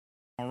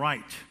All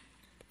right.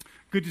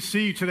 Good to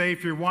see you today.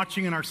 If you're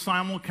watching in our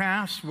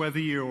simulcast, whether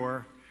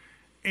you're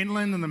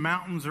inland in the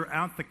mountains or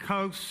out the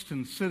coast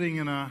and sitting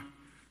in a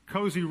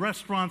cozy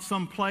restaurant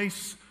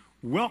someplace,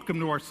 welcome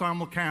to our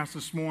simulcast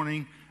this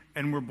morning,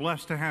 and we're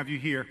blessed to have you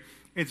here.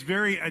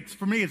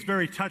 For me, it's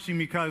very touching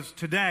because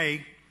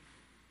today,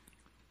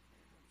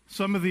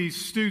 some of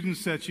these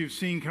students that you've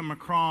seen come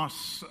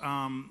across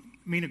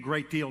mean a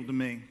great deal to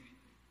me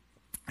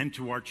and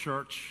to our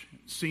church.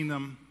 Seen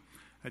them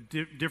at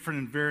different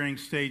and varying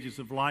stages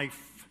of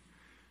life.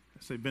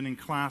 As they've been in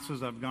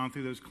classes, I've gone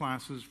through those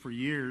classes for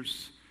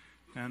years,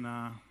 and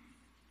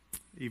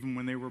even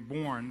when they were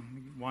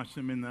born, watched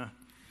them in the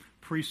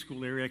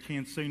preschool area. I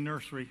can't say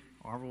nursery,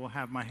 or will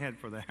have my head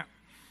for that.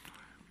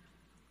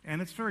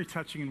 And it's very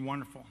touching and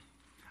wonderful.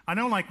 I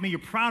know, like me, you're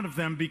proud of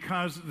them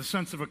because of the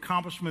sense of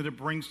accomplishment it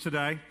brings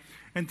today.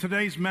 And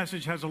today's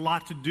message has a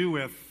lot to do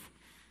with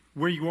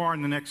where you are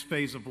in the next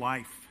phase of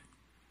life.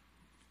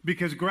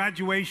 Because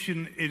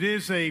graduation, it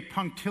is a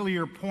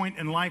punctiliar point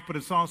in life, but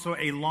it's also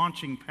a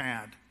launching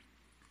pad.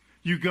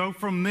 You go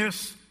from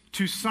this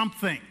to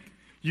something.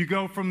 You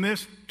go from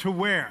this to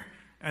where?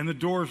 And the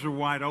doors are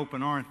wide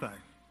open, aren't they?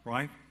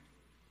 Right?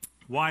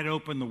 Wide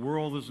open, the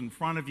world is in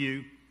front of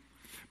you.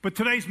 But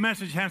today's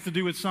message has to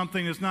do with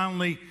something that's not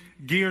only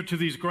geared to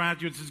these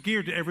graduates, it's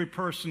geared to every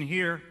person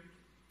here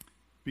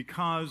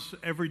because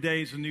every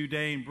day is a new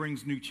day and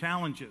brings new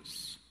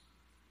challenges.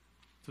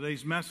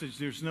 Today's message,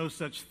 there's no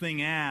such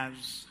thing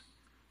as,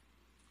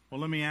 well,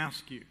 let me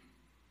ask you,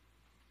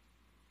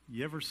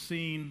 you ever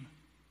seen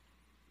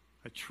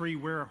a tree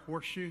wear a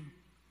horseshoe?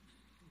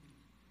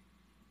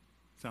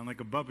 Sound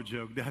like a Bubba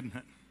joke, doesn't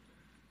it?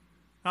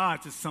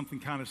 It's just something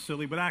kind of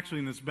silly, but actually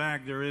in this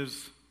bag there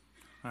is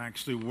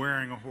actually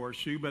wearing a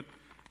horseshoe. But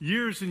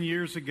years and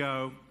years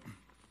ago,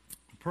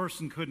 a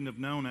person couldn't have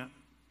known it,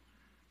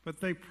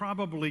 but they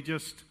probably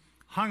just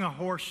hung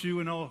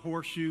an old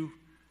horseshoe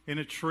in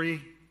a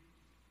tree.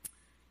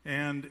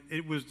 And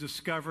it was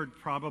discovered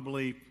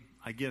probably,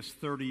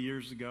 30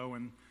 years ago,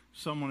 and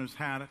someone has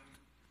had it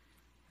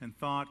and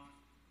thought,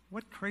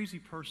 what crazy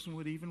person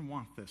would even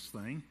want this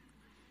thing?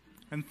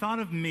 And thought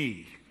of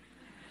me.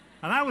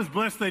 And I was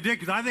blessed they did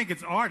because I think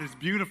it's art. It's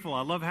beautiful.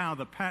 I love how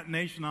the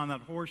patination on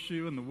that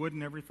horseshoe and the wood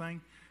and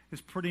everything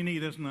is pretty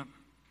neat, isn't it?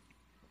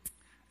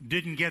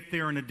 Didn't get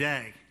there in a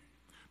day.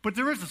 But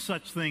there is a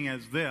such thing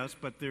as this,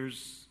 but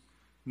there's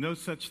no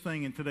such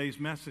thing in today's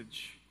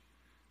message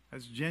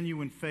as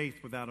genuine faith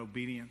without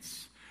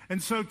obedience. And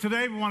so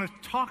today we want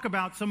to talk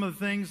about some of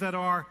the things that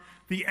are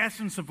the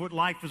essence of what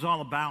life is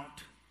all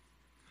about.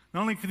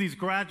 Not only for these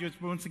graduates,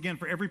 but once again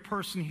for every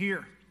person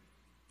here.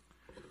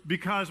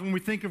 Because when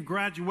we think of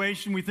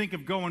graduation, we think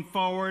of going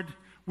forward.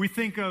 We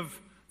think of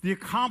the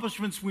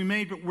accomplishments we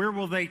made, but where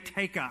will they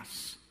take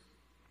us?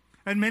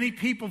 And many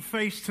people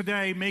face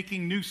today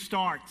making new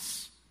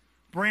starts,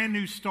 brand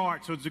new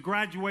starts. So it's a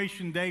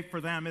graduation day for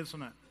them,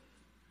 isn't it?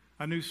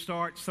 A new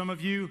start. Some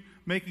of you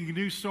making a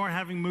new start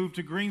having moved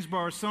to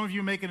Greensboro. Some of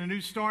you making a new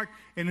start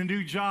in a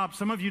new job.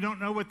 Some of you don't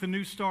know what the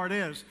new start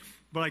is,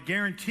 but I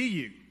guarantee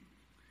you,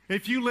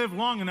 if you live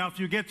long enough,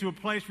 you get to a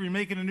place where you're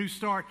making a new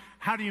start.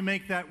 How do you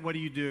make that? What do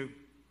you do?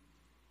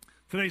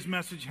 Today's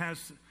message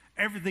has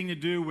everything to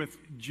do with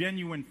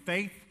genuine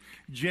faith,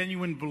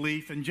 genuine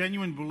belief, and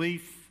genuine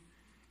belief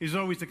is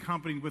always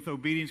accompanied with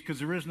obedience because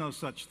there is no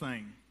such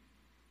thing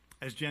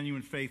as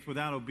genuine faith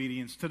without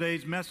obedience.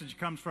 Today's message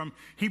comes from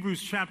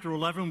Hebrews chapter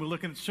 11. We're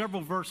looking at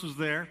several verses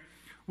there.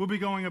 We'll be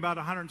going about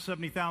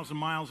 170,000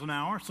 miles an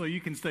hour, so you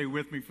can stay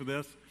with me for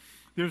this.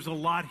 There's a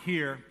lot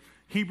here.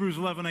 Hebrews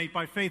 11:8,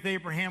 by faith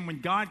Abraham,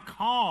 when God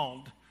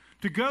called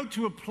to go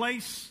to a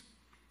place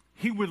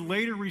he would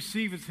later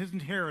receive as his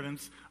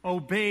inheritance,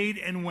 obeyed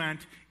and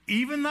went,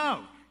 even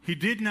though he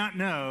did not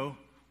know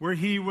where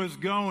he was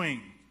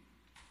going.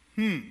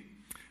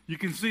 You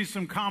can see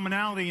some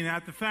commonality in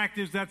that. The fact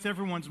is that's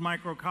everyone's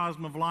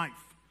microcosm of life.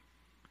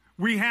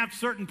 We have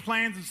certain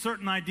plans and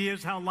certain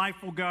ideas how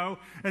life will go,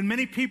 and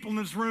many people in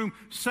this room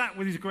sat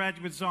where these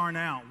graduates are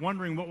now,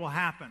 wondering what will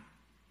happen.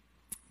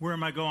 Where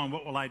am I going?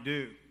 What will I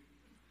do?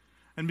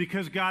 And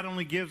because God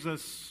only gives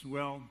us,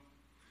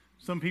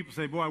 some people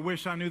say, boy, I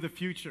wish I knew the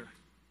future.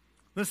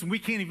 Listen, we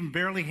can't even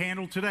barely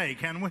handle today,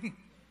 can we?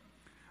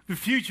 The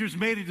future's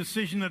made a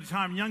decision at a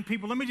time. Young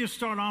people, let me just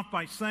start off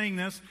by saying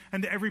this,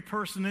 and to every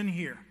person in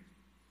here.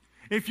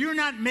 If you're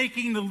not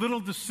making the little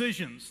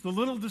decisions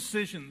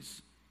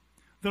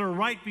that are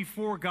right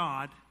before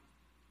God,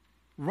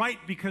 right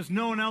because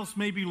no one else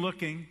may be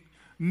looking,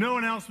 no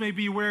one else may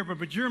be aware of it,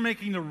 but you're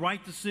making the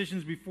right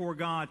decisions before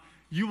God,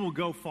 you will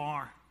go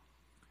far.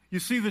 You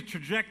see, the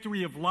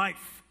trajectory of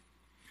life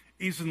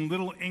is in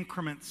little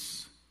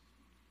increments.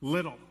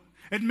 Little.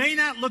 It may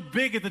not look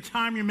big at the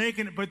time you're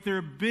making it, but there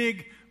are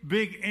big,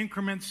 big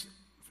increments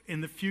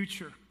in the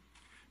future.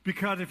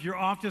 Because if you're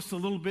off just a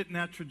little bit in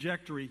that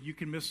trajectory, you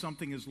can miss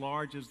something as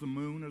large as the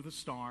moon or the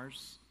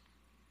stars.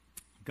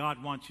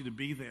 God wants you to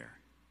be there.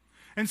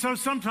 And so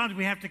sometimes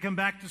we have to come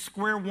back to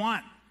square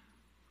one.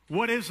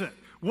 What is it?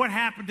 What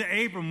happened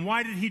to Abram?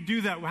 Why did he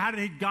do that? How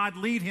did God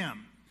lead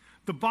him?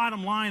 The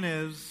bottom line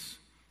is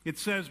It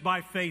says,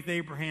 by faith,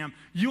 Abraham,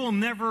 you will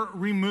never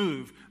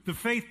remove the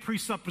faith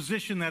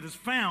presupposition that is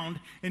found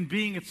in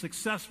being a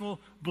successful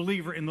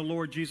believer in the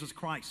Lord Jesus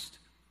Christ.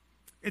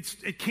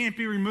 It can't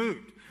be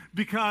removed,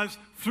 because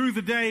through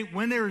the day,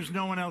 when there is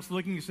no one else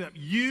looking except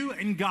you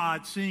and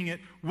God seeing it,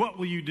 what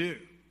will you do?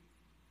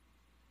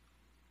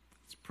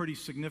 It's pretty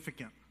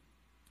significant.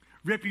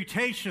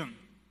 Reputation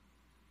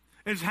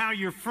is how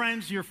your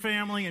friends, your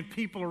family, and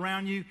people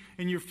around you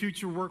in your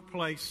future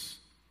workplace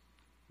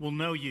will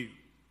know you.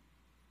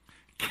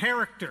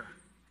 Character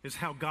is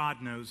how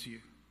God knows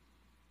you.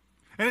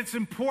 And it's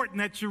important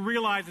that you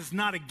realize it's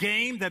not a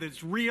game, that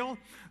it's real,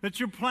 that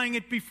you're playing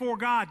it before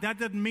God. That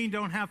doesn't mean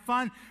don't have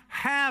fun.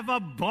 Have a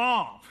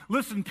ball.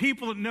 Listen,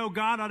 people that know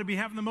God ought to be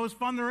having the most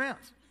fun there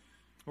is,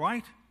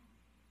 right?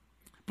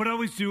 But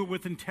always do it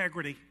with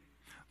integrity.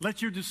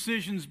 Let your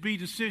decisions be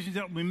decisions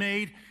that will be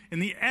made in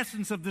the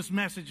essence of this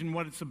message and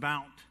what it's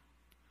about.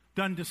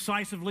 Done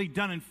decisively,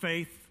 done in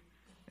faith,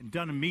 and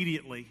done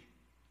immediately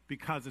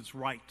because it's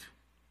right.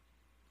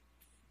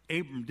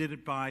 Abram did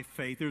it by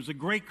faith. There's a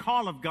great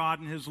call of God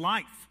in his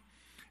life.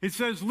 It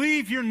says,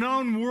 leave your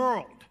known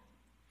world.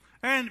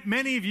 And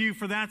many of you,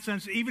 for that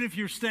sense, even if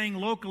you're staying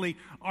locally,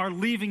 are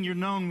leaving your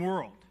known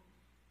world.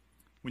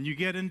 When you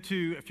get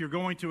into, if you're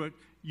going to a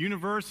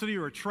university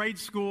or a trade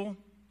school,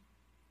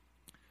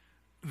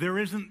 there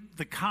isn't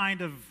the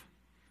kind of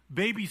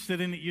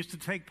babysitting that used to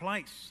take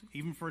place,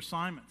 even for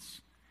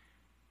assignments.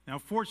 Now,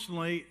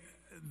 fortunately,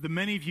 the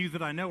many of you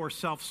that I know are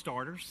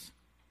self-starters.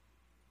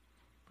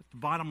 The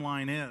bottom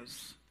line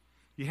is,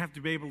 you have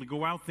to be able to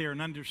go out there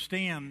and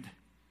understand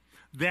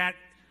that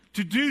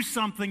to do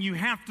something, you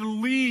have to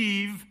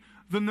leave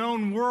the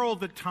known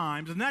world at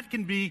times, and that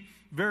can be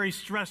very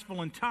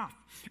stressful and tough.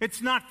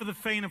 It's not for the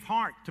faint of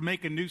heart to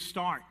make a new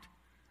start.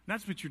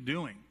 That's what you're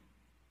doing.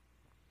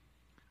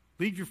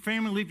 Leave your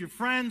family, leave your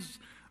friends,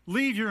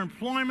 leave your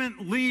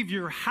employment, leave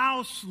your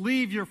house,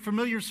 leave your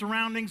familiar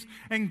surroundings,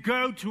 and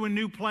go to a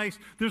new place.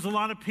 There's a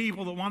lot of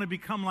people that want to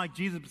become like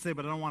Jesus but say,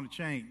 but I don't want to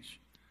change.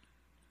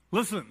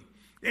 Listen,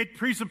 it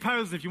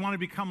presupposes if you want to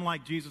become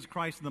like Jesus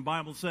Christ, and the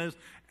Bible says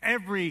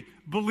every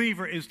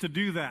believer is to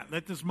do that.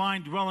 Let this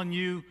mind dwell in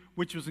you,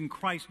 which was in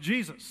Christ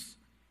Jesus.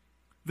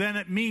 Then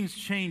it means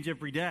change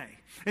every day.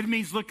 It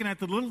means looking at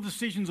the little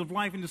decisions of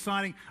life and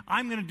deciding,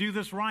 I'm going to do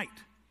this right.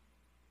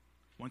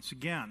 Once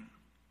again,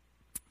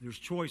 there's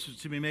choices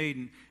to be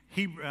made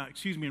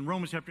in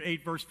Romans chapter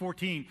 8, verse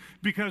 14.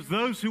 Because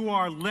those who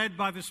are led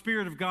by the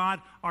Spirit of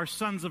God are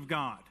sons of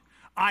God.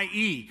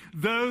 I.e.,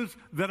 those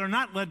that are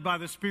not led by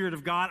the Spirit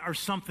of God are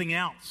something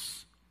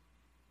else.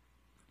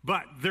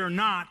 But they're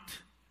not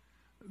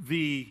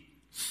the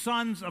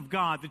sons of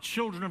God, the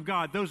children of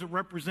God, those that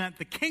represent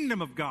the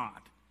kingdom of God.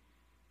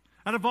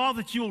 Out of all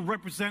that you will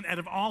represent, out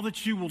of all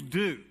that you will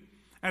do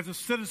as a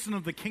citizen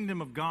of the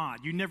kingdom of God,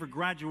 you never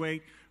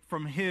graduate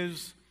from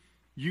his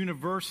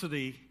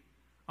university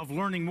of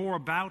learning more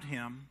about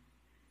him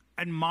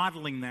and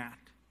modeling that.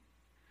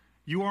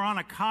 You are on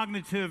a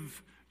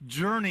cognitive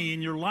journey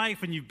in your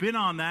life, and you've been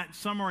on that.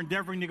 Some are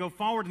endeavoring to go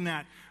forward in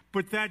that.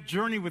 But that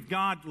journey with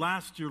God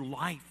lasts your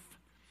life,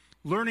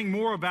 learning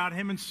more about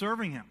him and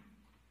serving him.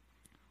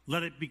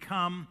 Let it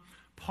become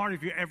part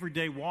of your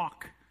everyday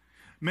walk.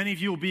 Many of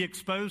you will be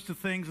exposed to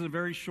things in a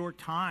very short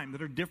time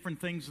that are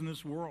different things in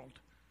this world.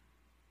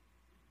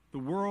 The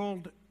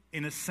world,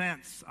 in a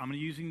sense, I'm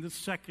using the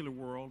secular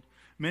world,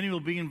 many will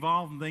be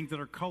involved in things that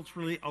are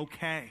culturally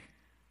okay.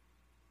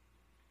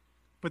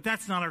 But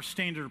that's not our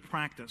standard of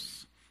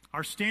practice.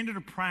 Our standard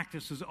of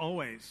practice is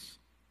always,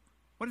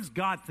 what does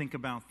God think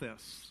about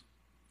this?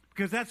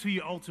 Because that's who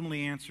you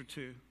ultimately answer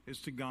to, is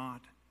to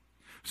God.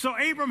 So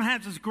Abram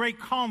has this great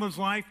call in his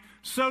life.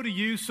 So do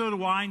you, so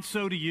do I, and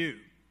so do you.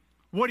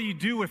 What do you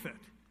do with it?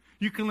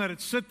 You can let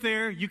it sit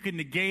there, you can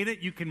negate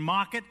it, you can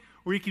mock it,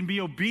 or you can be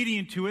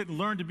obedient to it and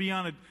learn to be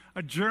on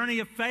a journey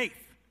of faith.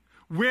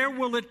 Where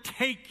will it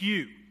take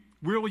you?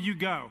 Where will you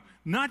go?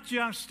 Not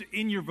just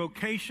in your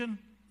vocation,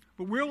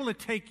 but where will it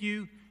take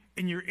you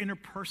in your inner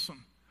person?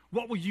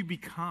 What will you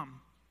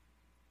become?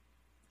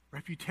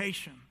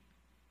 Reputation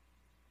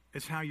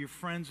is how your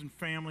friends and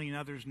family and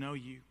others know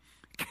you.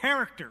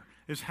 Character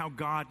is how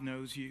God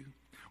knows you.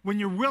 When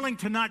you're willing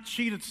to not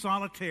cheat at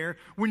solitaire,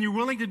 when you're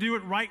willing to do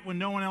it right when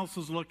no one else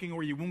is looking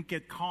or you won't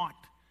get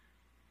caught,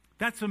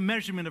 that's a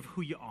measurement of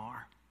who you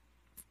are.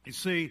 You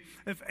see,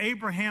 if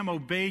Abraham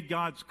obeyed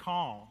God's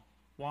call,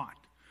 what?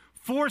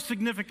 4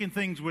 significant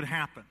things would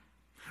happen.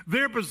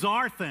 They're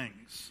bizarre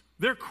things.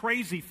 They're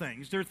crazy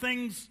things. They're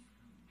things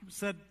he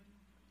said,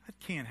 that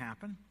can't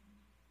happen.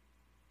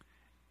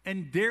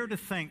 And dare to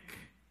think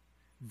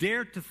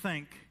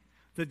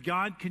that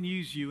God can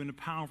use you in a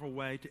powerful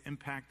way to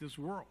impact this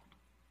world.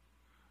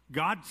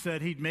 God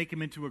said he'd make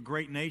him into a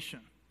great nation.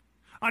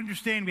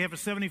 Understand, we have a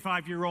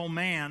 75-year-old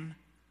man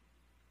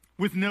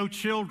with no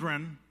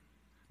children,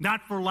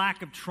 not for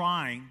lack of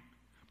trying,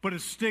 but a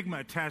stigma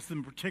attached to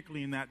them,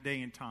 particularly in that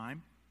day and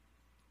time.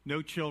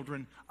 No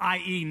children,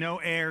 i.e., no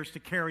heirs to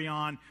carry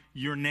on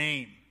your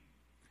name.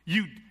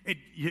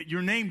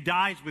 Your name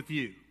dies with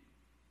you.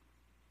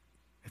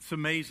 It's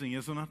amazing,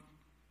 isn't it?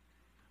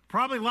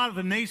 Probably a lot of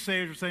the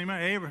naysayers are saying,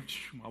 Abraham,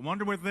 I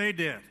wonder what they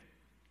did.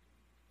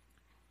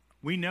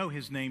 We know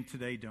his name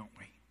today, don't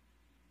we?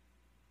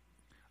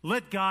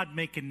 Let God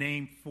make a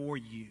name for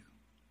you.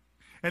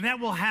 And that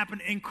will happen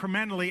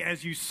incrementally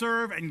as you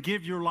serve and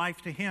give your life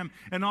to him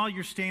and all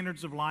your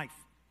standards of life.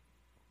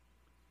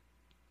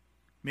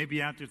 Maybe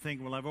you're out there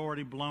thinking, well, I've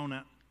already blown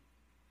it.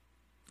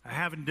 I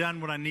haven't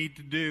done what I need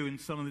to do in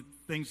some of the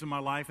things in my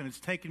life, and it's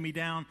taken me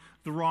down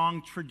the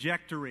wrong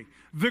trajectory.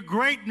 The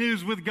great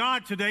news with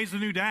God today is a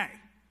new day.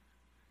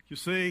 You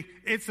see,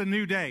 it's a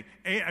new day.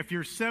 If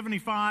you're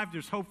 75,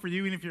 there's hope for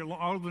you. And if you're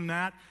older than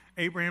that,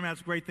 Abraham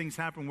has great things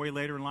happen way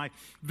later in life.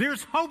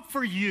 There's hope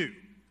for you.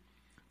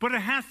 But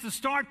it has to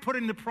start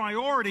putting the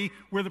priority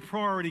where the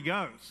priority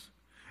goes.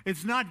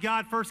 It's not,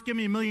 God, first give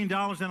me $1 million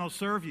and I'll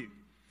serve you.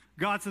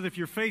 God said, if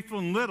you're faithful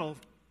in little,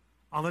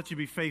 I'll let you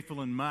be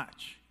faithful in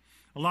much.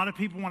 A lot of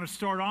people want to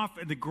start off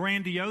in the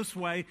grandiose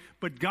way,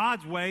 but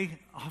God's way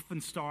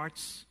often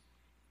starts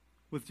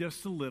with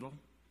just a little.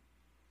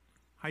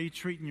 How are you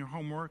treating your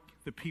homework,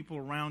 the people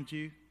around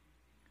you?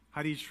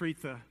 How do you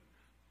treat the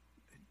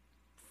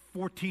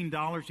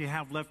 $14 you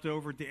have left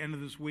over at the end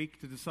of this week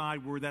to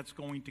decide where that's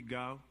going to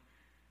go?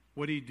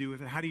 What do you do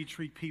with it? How do you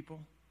treat people?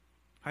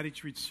 How do you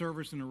treat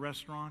servers in a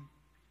restaurant?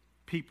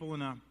 People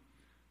in a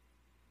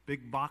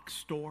big box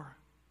store?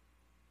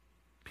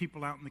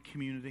 People out in the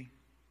community?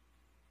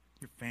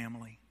 Your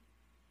family?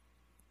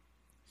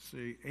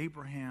 See,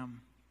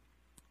 Abraham,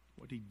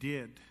 what he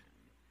did,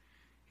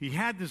 he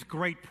had this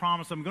great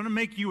promise. I'm going to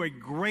make you a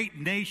great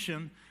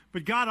nation,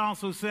 but God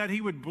also said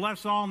he would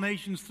bless all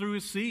nations through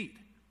his seed.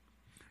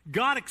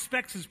 God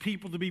expects his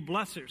people to be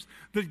blessers,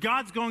 that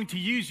God's going to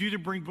use you to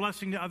bring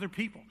blessing to other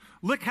people.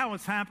 Look how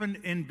it's happened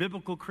in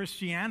biblical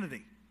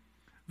Christianity.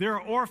 There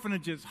are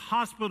orphanages,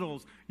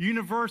 hospitals,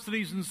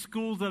 universities, and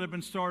schools that have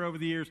been started over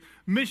the years.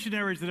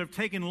 Missionaries that have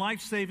taken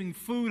life-saving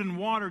food and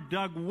water,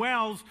 dug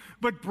wells,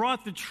 but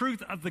brought the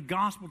truth of the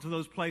gospel to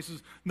those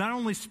places. Not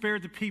only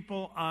spared the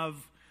people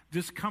of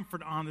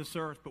discomfort on this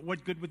earth, but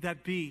what good would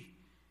that be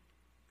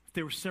if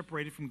they were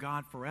separated from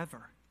God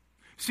forever?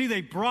 See, they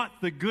brought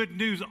the good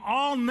news.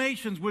 All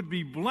nations would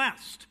be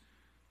blessed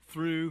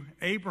through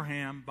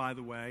Abraham, by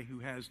the way, who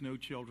has no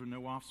children,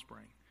 no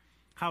offspring.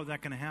 How is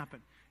that going to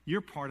happen?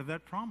 You're part of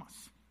that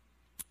promise.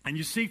 And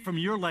you see from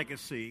your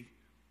legacy,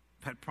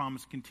 that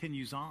promise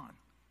continues on.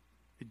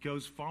 It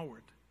goes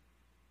forward.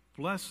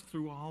 Blessed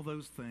through all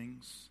those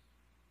things.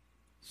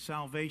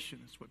 Salvation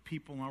is what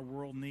people in our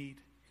world need.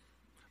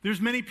 There's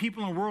many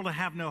people in the world that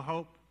have no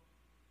hope.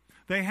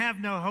 They have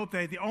no hope.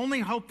 The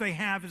only hope they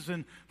have is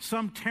in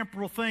some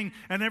temporal thing.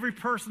 And every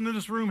person in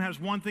this room has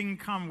one thing in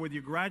common, whether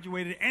you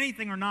graduated,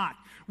 anything or not.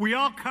 We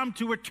all come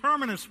to a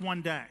terminus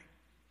one day.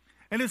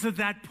 And it's at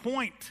that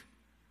point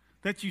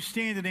that you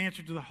stand in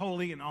answer to the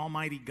holy and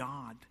almighty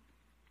God.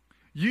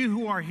 You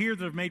who are here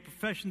that have made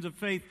professions of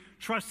faith,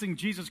 trusting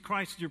Jesus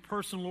Christ as your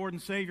personal Lord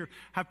and Savior,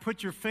 have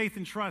put your faith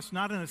and trust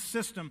not in a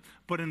system,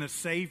 but in a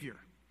Savior.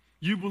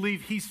 You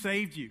believe he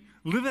saved you.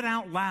 Live it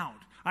out loud.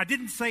 I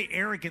didn't say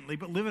arrogantly,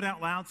 but live it out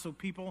loud so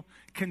people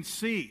can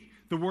see.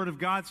 The Word of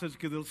God says,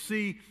 because they'll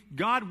see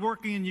God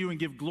working in you and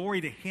give glory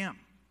to him.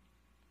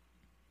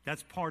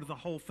 That's part of the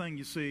whole thing,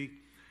 you see.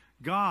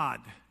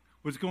 God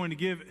was going to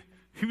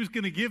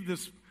give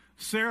this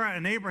Sarah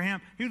and Abraham,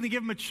 he was going to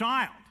give them a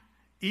child,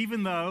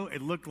 even though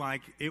it looked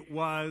like it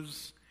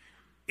was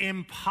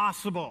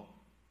impossible.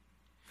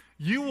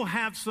 You will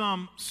have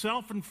some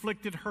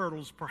self-inflicted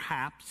hurdles,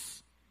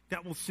 perhaps,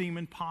 that will seem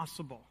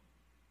impossible.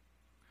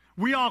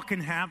 We all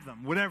can have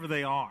them, whatever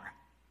they are.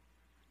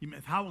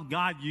 How will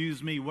God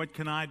use me? What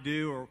can I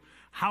do?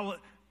 Or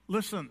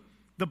listen,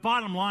 the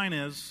bottom line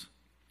is,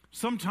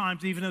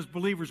 sometimes even as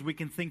believers, we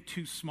can think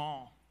too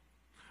small.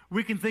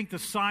 We can think the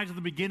size of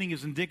the beginning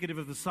is indicative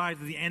of the size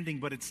of the ending,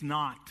 but it's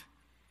not.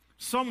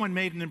 Someone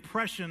made an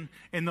impression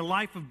in the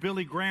life of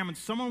Billy Graham, and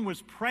someone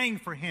was praying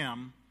for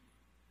him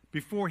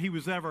before he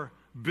was ever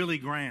Billy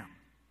Graham.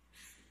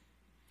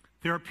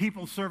 There are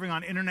people serving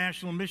on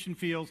international mission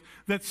fields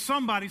that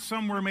somebody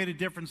somewhere made a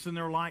difference in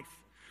their life.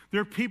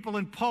 There are people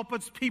in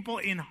pulpits, people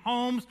in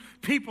homes,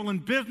 people in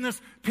business,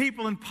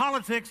 people in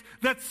politics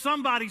that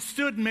somebody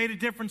stood and made a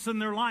difference in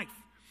their life.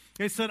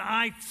 They said,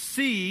 I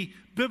see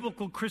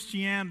biblical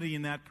Christianity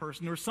in that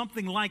person, or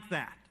something like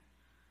that.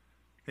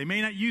 They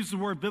may not use the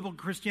word biblical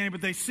Christianity,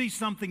 but they see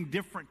something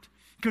different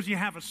because you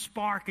have a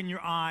spark in your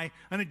eye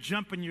and a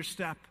jump in your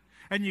step,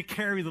 and you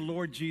carry the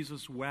Lord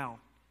Jesus well.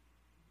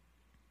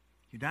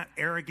 You're not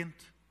arrogant.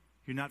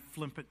 You're not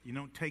flippant. You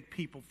don't take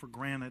people for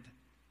granted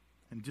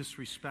and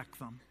disrespect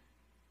them.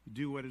 You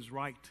do what is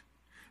right.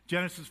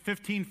 Genesis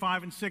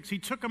 15:5-6, he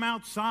took them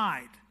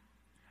outside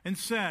and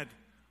said,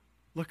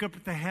 look up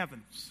at the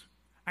heavens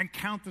and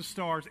count the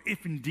stars,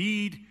 if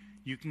indeed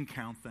you can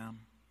count them.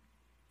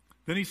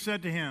 Then he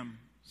said to him,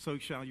 so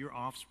shall your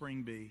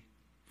offspring be.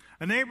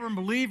 And Abram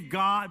believed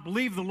God,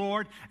 believed the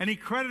Lord, and he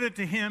credited it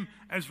to him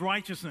as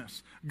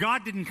righteousness.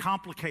 God didn't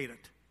complicate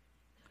it.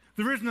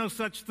 There is no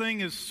such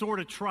thing as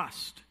sort of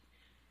trust.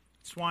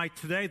 That's why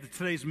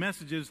today's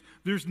message is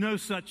there's no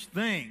such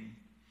thing.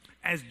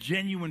 as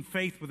genuine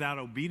faith without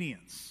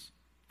obedience.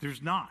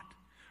 There's not.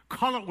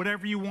 Call it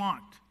whatever you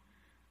want.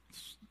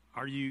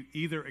 Are you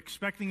either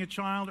expecting a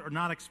child or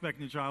not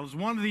expecting a child? It's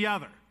one or the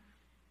other.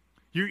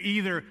 You're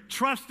either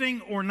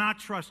trusting or not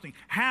trusting.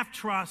 Half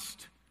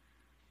trust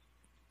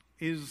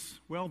is,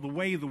 well, the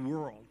way of the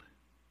world.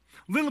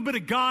 A little bit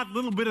of God, a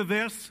little bit of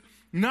this.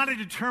 Not a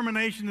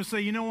determination to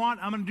say, you know what,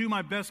 I'm going to do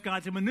my best,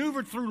 God, to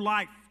maneuver through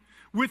life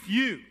with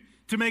you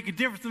to make a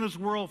difference in this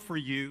world for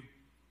you.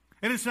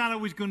 And it's not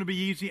always going to be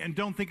easy, and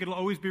don't think it'll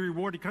always be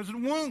rewarded, because it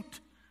won't.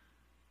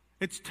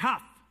 It's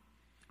tough.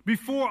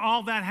 Before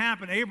all that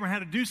happened,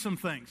 Abraham had to do some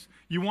things.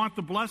 You want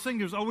the blessing?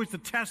 There's always the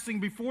testing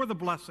before the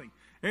blessing.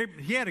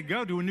 He had to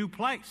go to a new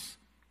place.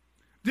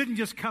 Didn't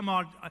just come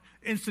out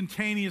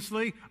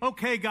instantaneously.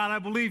 Okay, God, I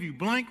believe you.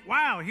 Blink.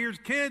 Wow, here's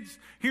kids.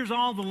 Here's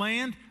all the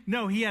land.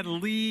 No, he had to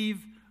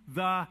leave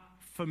the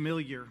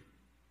familiar.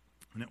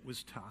 And it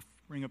was tough.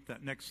 Bring up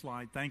that next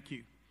slide. Thank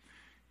you.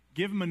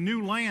 Give him a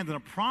new land and a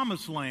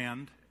promised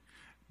land.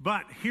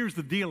 But here's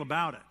the deal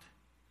about it.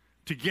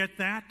 To get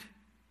that,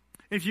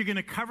 if you're going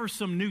to cover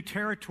some new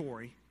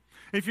territory,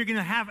 if you're going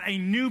to have a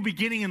new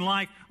beginning in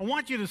life, I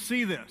want you to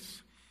see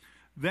this.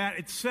 That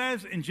it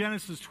says in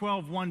Genesis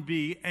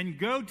 12:1b, and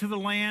go to the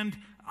land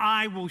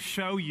I will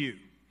show you.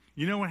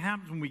 You know what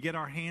happens when we get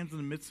our hands in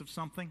the midst of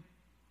something?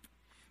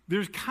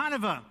 There's kind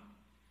of a,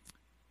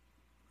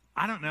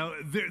 I don't know,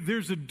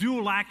 there's a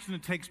dual action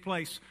that takes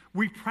place.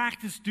 We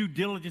practice due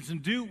diligence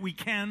and do what we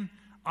can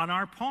on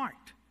our part.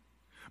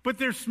 But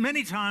there's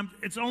many times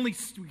we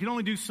can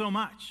only do so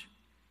much.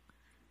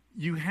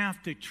 You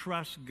have to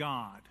trust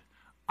God.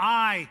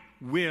 I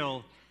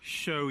will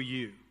show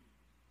you.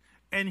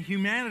 And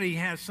humanity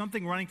has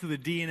something running through the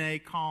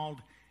DNA called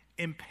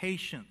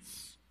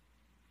impatience.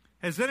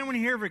 Has anyone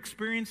here ever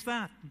experienced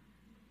that?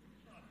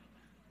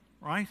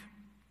 Right?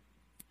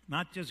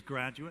 Not just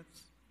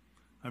graduates.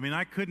 I mean,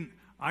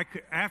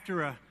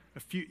 after a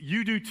few,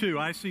 you do too,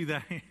 I see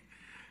that.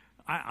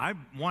 I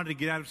wanted to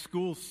get out of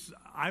school.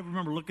 I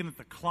remember looking at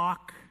the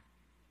clock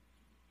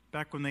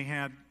back when they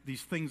had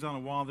these things on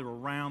the wall. They were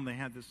round. They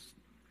had this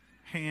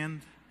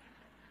hand.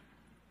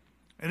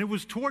 And it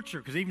was torture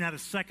because it even had a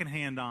second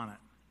hand on it.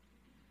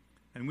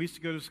 And we used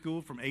to go to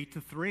school from 8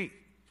 to 3.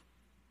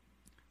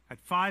 At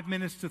 5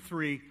 minutes to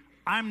 3,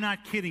 I'm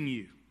not kidding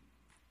you,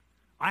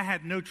 I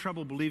had no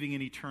trouble believing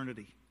in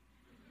eternity.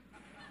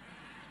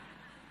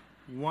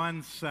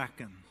 1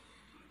 second.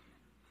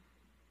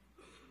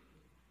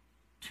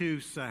 2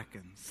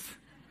 seconds.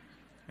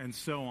 And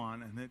so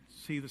on. And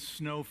see the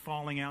snow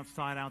falling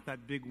outside out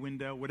that big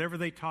window. Whatever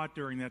they taught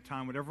during that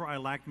time, whatever I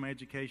lacked in my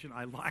education,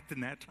 I lacked in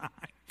that time.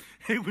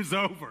 It was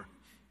over.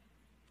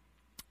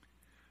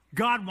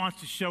 God wants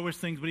to show us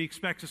things, but he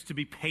expects us to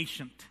be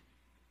patient.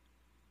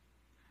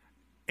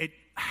 It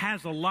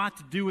has a lot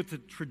to do with the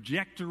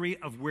trajectory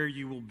of where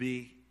you will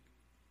be.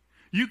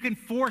 You can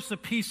force a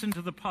piece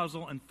into the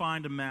puzzle and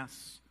find a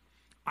mess.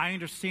 I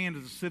understand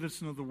as a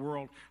citizen of the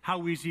world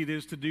how easy it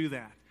is to do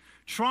that.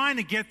 Trying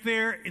to get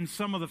there in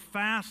some of the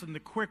fast and the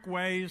quick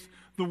ways,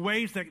 the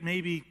ways that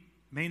may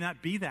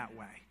not be that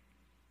way.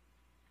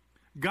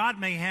 God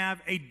may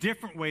have a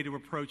different way to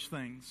approach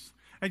things.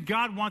 And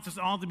God wants us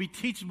all to be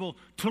teachable,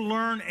 to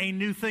learn a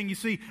new thing. You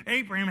see,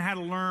 Abraham had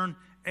to learn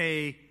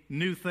a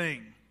new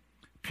thing,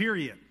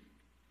 period.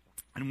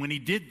 And when he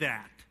did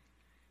that,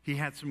 he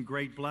had some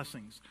great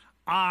blessings.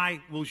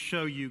 I will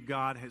show you,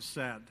 God has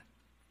said.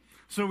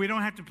 So we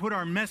don't have to put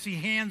our messy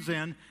hands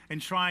in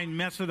and try and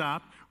mess it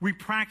up. We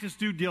practice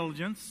due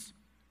diligence.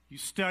 You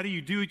study,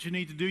 you do what you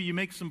need to do, you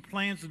make some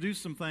plans to do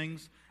some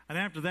things, and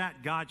after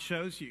that, God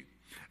shows you.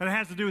 And it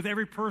has to do with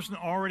every person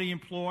already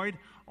employed,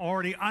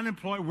 already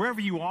unemployed,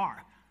 wherever you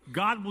are.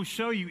 God will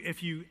show you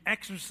if you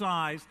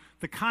exercise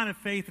the kind of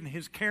faith in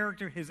his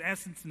character, his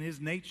essence, and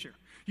his nature.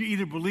 You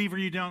either believe or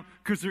you don't,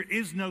 because there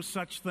is no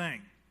such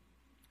thing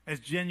as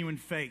genuine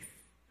faith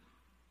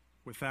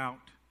without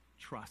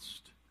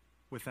trust,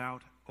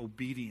 without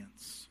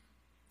obedience.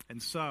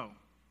 And so,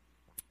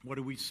 what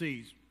do we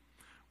see?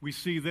 We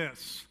see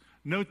this.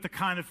 Note the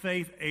kind of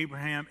faith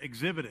Abraham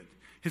exhibited.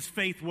 His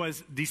faith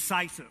was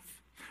decisive.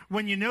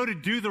 When you know to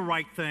do the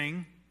right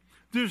thing,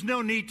 there's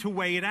no need to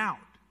weigh it out.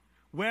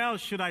 Well,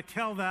 should I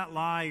tell that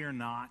lie or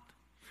not?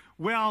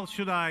 Well,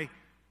 should I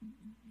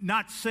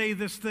not say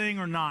this thing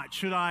or not?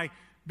 Should I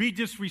be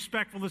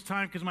disrespectful this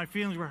time because my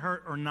feelings were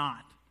hurt or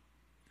not?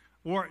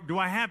 Or do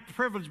I have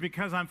privilege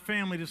because I'm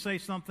family to say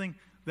something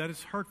that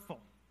is hurtful,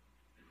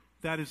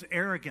 that is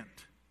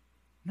arrogant?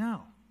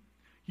 No.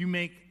 You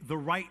make the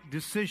right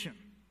decision.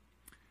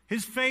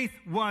 His faith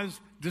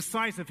was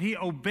decisive. He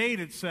obeyed,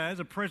 it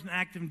says. A present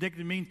active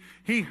indicative means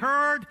he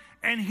heard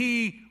and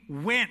he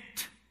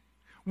went.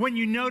 When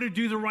you know to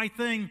do the right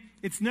thing,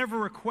 it's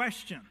never a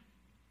question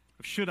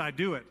of should I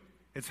do it.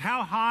 It's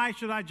how high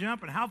should I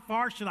jump and how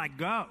far should I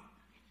go?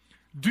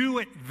 Do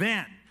it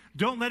then.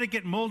 Don't let it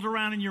get molded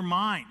around in your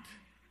mind,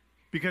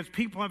 because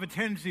people have a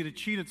tendency to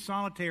cheat at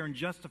solitaire and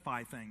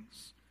justify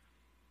things.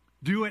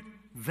 Do it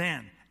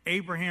then.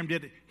 Abraham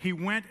did it. He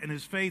went, and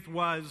his faith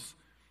was,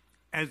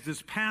 as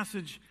this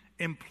passage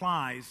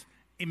implies,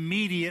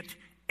 immediate,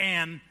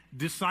 and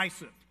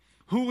decisive.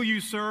 Who will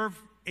you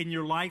serve in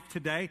your life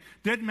today?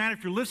 Doesn't matter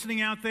if you're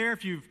listening out there,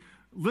 if you've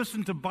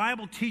listened to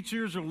Bible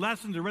teachers or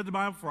lessons or read the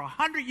Bible for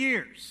 100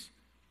 years.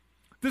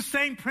 The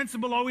same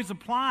principle always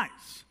applies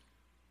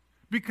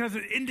because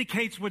it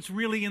indicates what's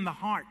really in the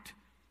heart.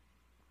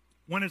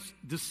 When it's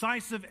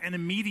decisive and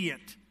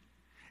immediate,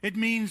 it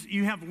means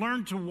you have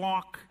learned to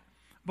walk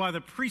by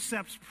the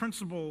precepts,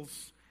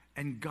 principles,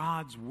 and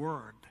God's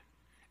word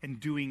and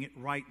doing it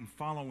right and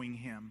following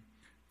him,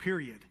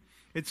 period.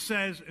 It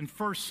says in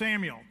 1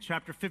 Samuel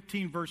chapter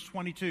 15, verse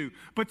 22,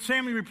 but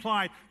Samuel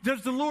replied,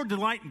 does the Lord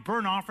delight in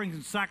burnt offerings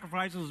and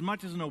sacrifices as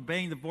much as in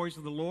obeying the voice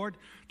of the Lord?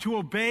 To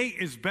obey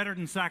is better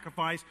than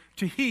sacrifice.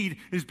 To heed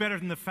is better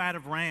than the fat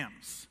of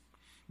rams.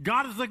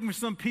 God is looking for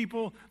some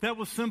people that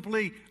will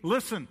simply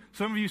listen.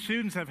 Some of you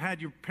students have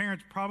had your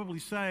parents probably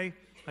say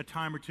a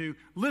time or two,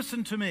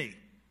 listen to me.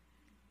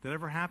 Did that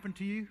ever happen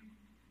to you?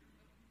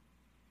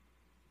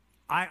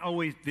 I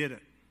always did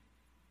it.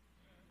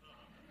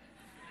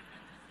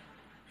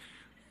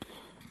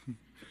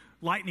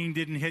 Lightning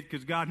didn't hit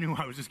because God knew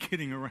I was just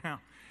kidding around.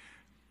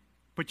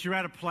 But you're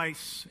at a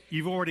place,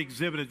 you've already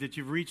exhibited that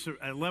you've reached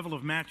a level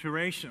of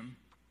maturation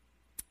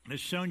that's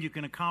shown you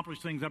can accomplish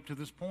things up to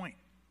this point.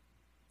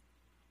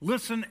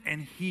 Listen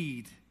and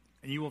heed,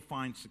 and you will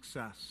find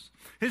success.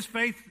 His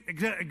faith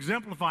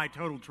exemplified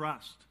total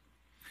trust.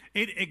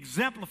 It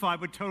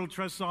exemplified what total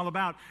trust is all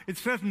about. It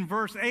says in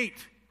verse 8,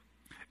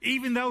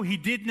 even though he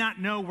did not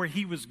know where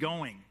he was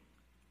going.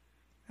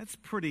 That's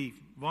pretty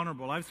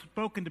vulnerable. I've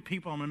spoken to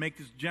people, I'm going to make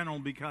this general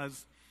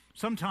because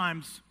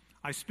sometimes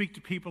I speak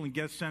to people in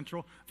Guest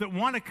Central that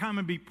want to come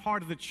and be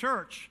part of the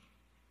church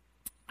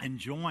and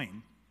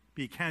join,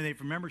 be a candidate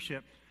for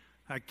membership.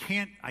 I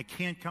can't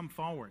come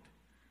forward.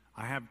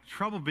 I have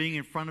trouble being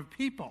in front of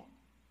people,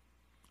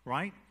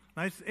 right?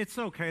 It's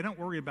okay. Don't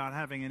worry about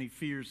having any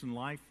fears in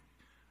life.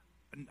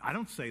 I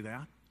don't say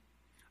that.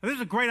 This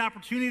is a great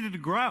opportunity to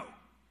grow,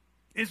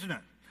 isn't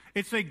it?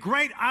 It's a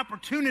great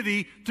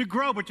opportunity to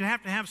grow, but you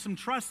have to have some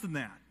trust in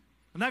that.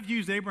 And I've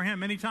used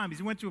Abraham many times.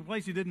 He went to a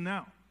place he didn't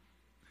know.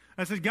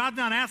 I said, God's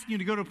not asking you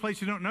to go to a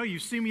place you don't know. You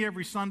see me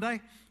every Sunday.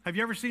 Have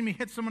you ever seen me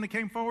hit someone that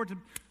came forward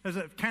as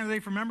a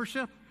candidate for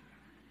membership?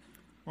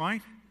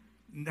 Right?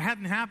 It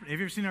hadn't happened. Have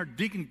you ever seen our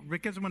deacon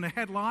get someone in a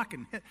headlock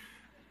and hit?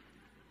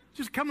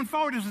 Just coming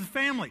forward as a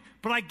family.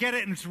 But I get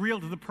it, and it's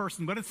real to the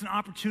person. But it's an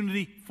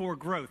opportunity for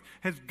growth.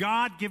 Has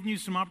God given you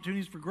some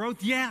opportunities for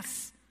growth?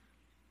 Yes.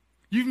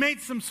 You've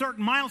made some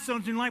certain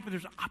milestones in your life, but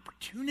there's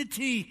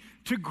opportunity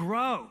to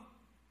grow.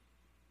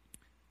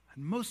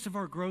 And most of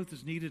our growth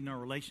is needed in our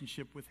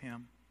relationship with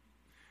him.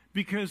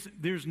 Because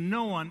there's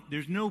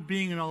no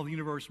being in all the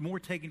universe more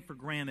taken for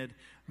granted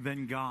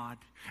than God.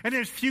 And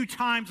there's few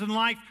times in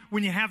life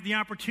when you have the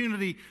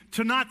opportunity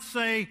to not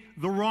say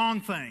the wrong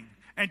thing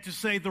and to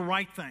say the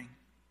right thing.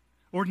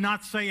 Or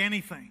not say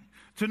anything.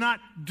 To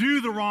not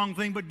do the wrong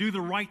thing, but do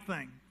the right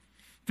thing.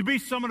 To be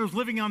someone who's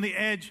living on the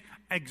edge,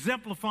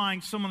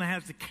 exemplifying someone that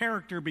has the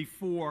character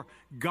before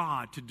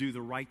God to do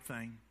the right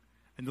thing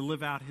and to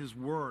live out his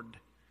word,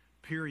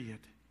 period.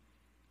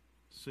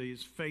 See,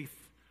 his faith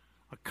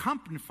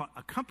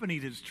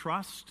accompanied his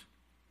trust,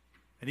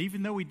 and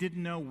even though he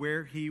didn't know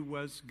where he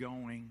was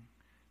going,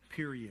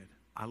 period.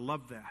 I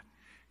love that.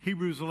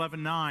 Hebrews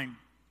 11:9.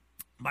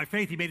 By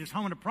faith, he made his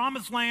home in a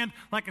promised land,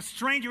 like a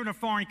stranger in a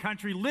foreign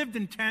country, lived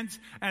in tents,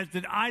 as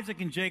did Isaac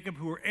and Jacob,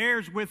 who were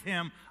heirs with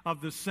him of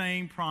the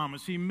same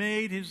promise. He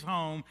made his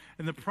home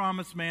in the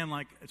promised land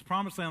like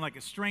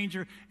a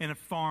stranger in a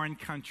foreign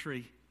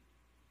country.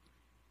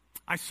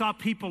 I saw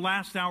people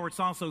last hour. It's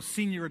also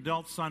Senior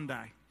Adult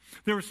Sunday.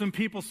 There were some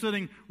people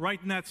sitting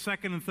right in that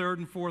second and third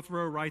and fourth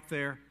row right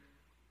there.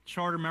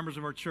 Charter members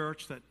of our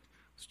church that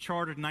was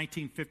chartered in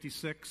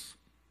 1956,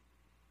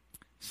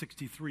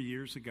 63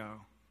 years ago.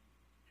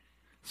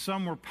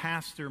 Some were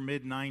past their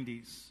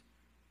mid-90s.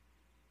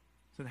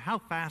 Said, how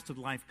fast did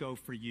life go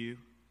for you?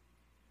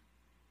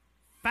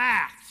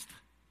 Fast.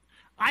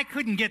 I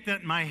couldn't get that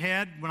in my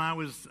head when I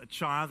was a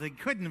child. It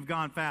couldn't have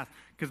gone fast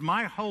because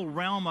my whole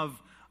realm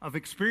of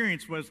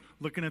experience was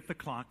looking at the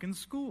clock in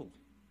school.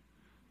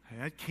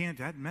 Hey,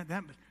 that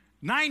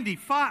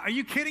 95. Are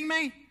you kidding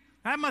me?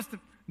 That must have,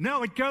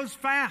 no, it goes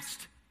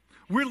fast.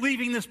 We're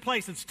leaving this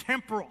place. It's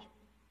temporal.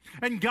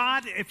 And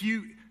God, if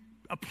you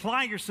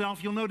apply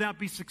yourself, you'll no doubt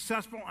be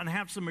successful and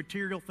have some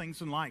material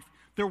things in life.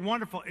 They're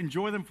wonderful.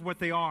 Enjoy them for what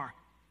they are.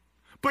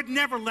 But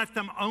never let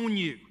them own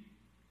you.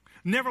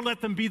 Never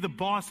let them be the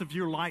boss of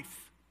your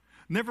life.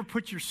 Never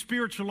put your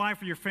spiritual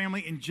life or your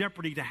family in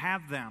jeopardy to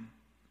have them.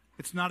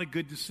 It's not a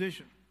good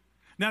decision.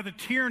 Now, the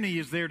tyranny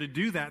is there to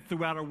do that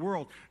throughout our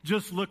world.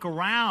 Just look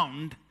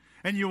around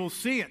and you will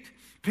see it.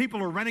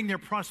 People are renting their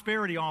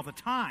prosperity all the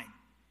time.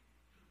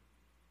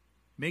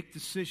 Make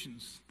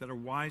decisions that are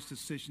wise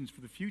decisions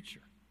for the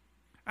future.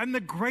 And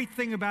the great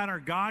thing about our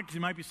God, because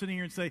you might be sitting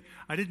here and say,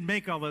 I didn't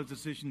make all those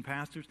decisions,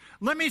 pastors.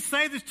 Let me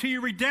say this to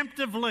you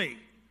redemptively.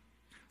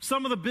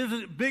 Some of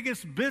the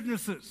biggest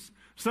businesses,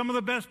 Some of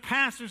the best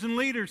pastors and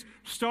leaders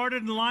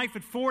started in life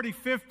at 40,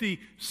 50,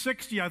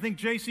 60. I think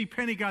J.C.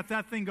 Penney got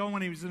that thing going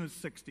when he was in his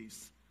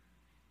 60s.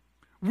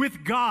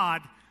 With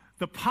God,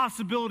 the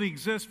possibility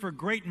exists for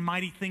great and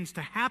mighty things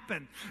to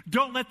happen.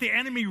 Don't let the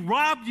enemy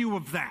rob you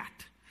of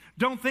that.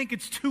 Don't think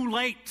it's too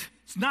late.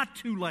 It's not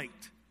too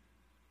late.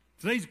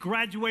 Today's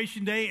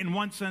graduation day in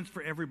one sense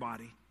for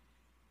everybody.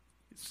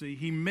 See,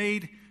 he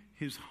made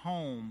his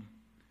home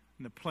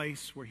in the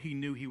place where he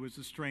knew he was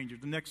a stranger.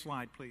 The next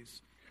slide,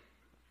 please.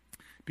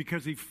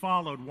 Because he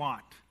followed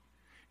what?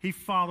 He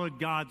followed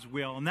God's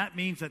will. And that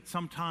means that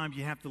sometimes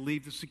you have to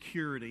leave the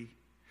security.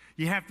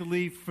 You have to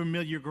leave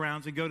familiar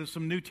grounds and go to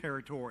some new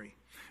territory.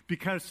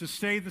 Because to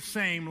stay the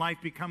same, life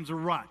becomes a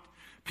rut.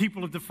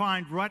 People have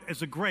defined rut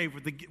as a grave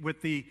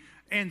with the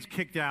ends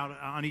kicked out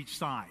on each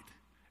side.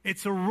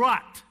 It's a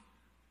rut.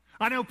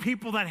 I know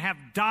people that have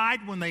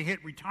died when they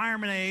hit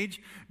retirement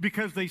age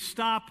because they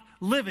stopped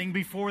living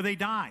before they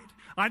died.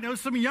 I know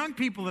some young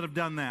people that have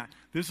done that.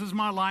 This is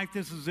my life.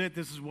 This is it.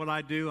 This is what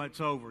I do.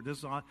 It's over.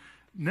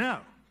 No.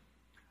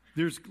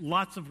 There's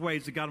lots of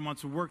ways that God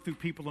wants to work through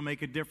people to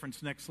make a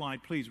difference. Next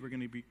slide, please. We're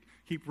going to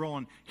keep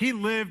rolling. He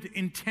lived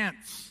in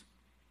tents.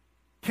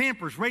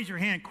 Campers, raise your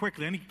hand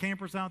quickly. Any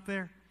campers out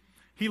there?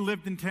 He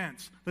lived in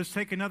tents. Let's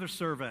take another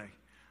survey.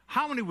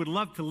 How many would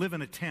love to live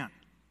in a tent?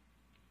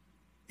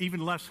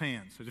 Even less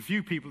hands. There's a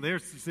few people there. You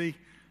see?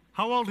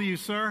 How old are you,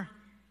 sir?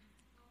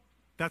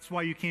 That's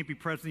why you can't be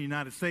president of the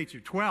United States.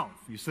 You're 12,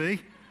 you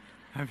see?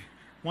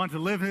 Want to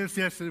live in this?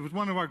 Yes, it was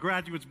one of our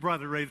graduates'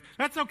 brother raised.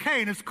 That's okay,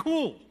 and it's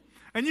cool.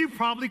 And you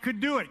probably could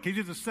do it because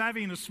you're a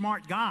savvy and a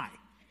smart guy.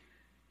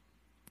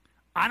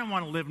 I don't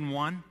want to live in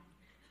one.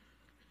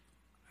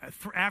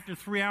 After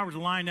 3 hours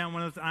of lying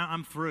down,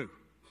 I'm through,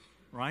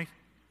 right?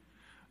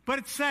 But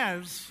it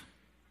says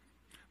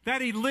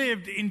that he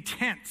lived in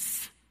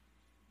tents.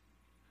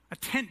 A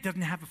tent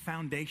doesn't have a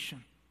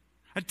foundation.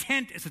 A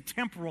tent is a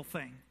temporal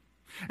thing.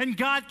 And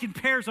God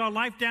compares our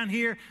life down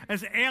here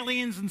as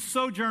aliens and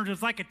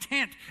sojourners like a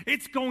tent.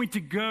 It's going to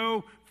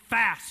go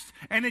fast,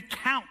 and it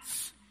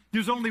counts.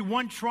 There's only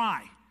one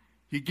try.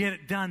 You get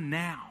it done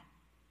now.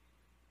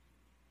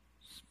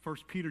 1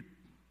 Peter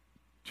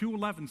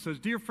 2:11 says,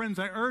 "Dear friends,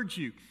 I urge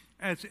you,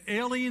 as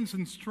aliens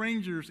and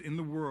strangers in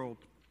the world,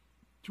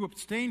 to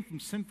abstain from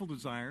sinful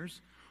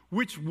desires,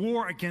 which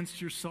war against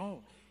your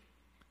soul."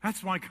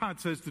 That's why God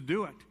says to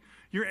do it.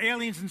 You're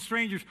aliens and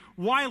strangers.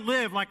 Why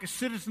live like a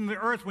citizen of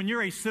the earth when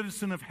you're a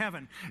citizen of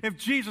heaven? If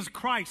Jesus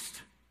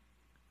Christ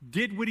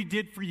did what he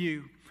did for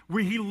you,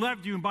 where he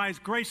loved you, and by his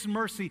grace and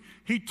mercy,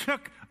 he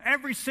took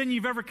every sin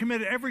you've ever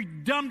committed, every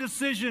dumb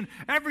decision,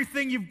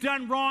 everything you've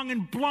done wrong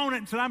and blown it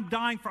and said, I'm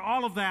dying for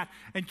all of that,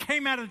 and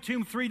came out of the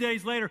tomb 3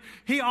 days later.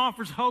 He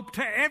offers hope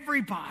to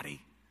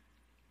everybody.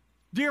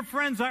 Dear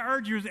friends, I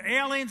urge you as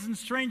aliens and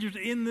strangers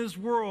in this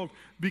world,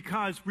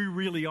 because we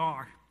really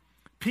are.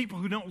 People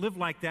who don't live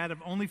like that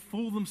have only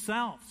fooled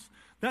themselves.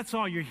 That's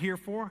all you're here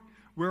for.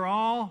 We're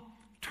all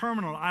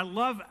terminal. I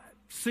love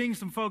seeing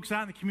some folks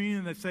out in the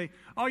community that say,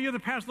 oh, you're the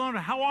pastor,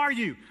 how are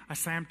you? I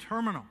say, I'm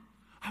terminal.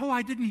 Oh,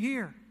 I didn't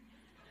hear.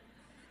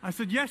 I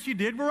said, yes, you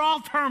did. We're all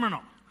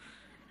terminal.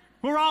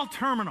 We're all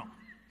terminal.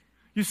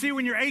 You see,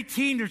 when you're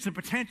 18, there's the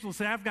potential to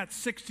say, I've got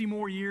 60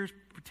 more years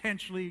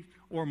potentially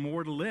or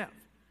more to live.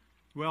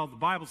 Well, the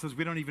Bible says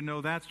we don't even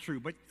know that's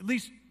true. But at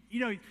least,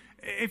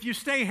 if you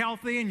stay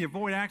healthy and you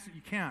avoid accidents,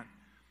 you can.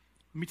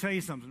 Let me tell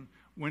you something.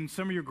 When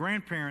some of your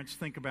grandparents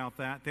think about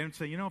that, they don't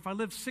say, if I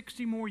live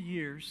 60 more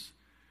years,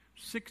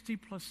 60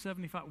 plus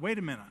 75, wait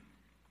a minute.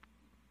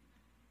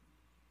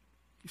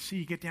 You see,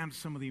 you get down to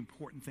some of the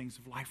important things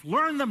of life.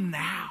 Learn them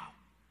now.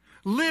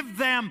 Live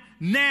them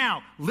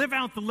now. Live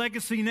out the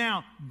legacy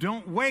now.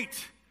 Don't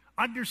wait.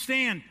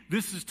 Understand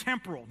this is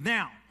temporal.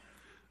 Now,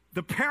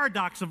 the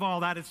paradox of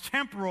all that is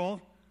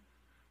temporal,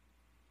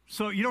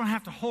 so you don't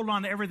have to hold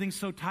on to everything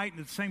so tight,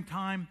 and at the same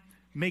time,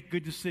 make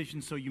good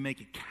decisions so you make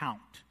it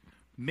count.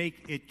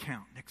 Make it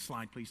count. Next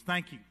slide, please.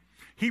 Thank you.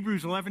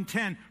 Hebrews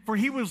 11:10, for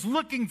he was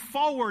looking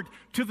forward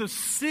to the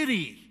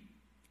city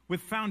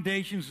with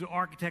foundations. The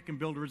architect and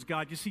builder is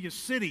God. You see, a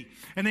city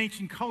in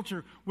ancient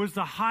culture was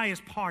the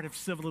highest part of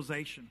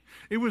civilization.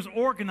 It was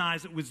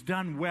organized. It was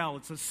done well.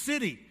 It's a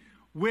city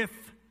with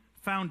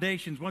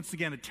foundations. Once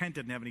again, a tent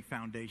didn't have any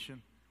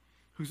foundation.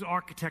 Whose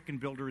architect and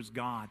builder is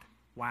God.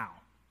 Wow.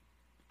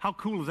 How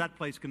cool is that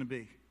place going to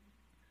be?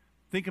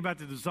 Think about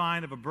the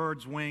design of a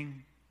bird's wing.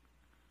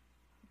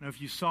 I don't know if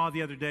you saw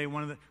the other day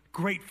one of the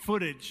great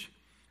footage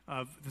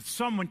that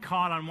someone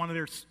caught on one of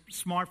their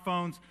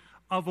smartphones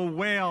of a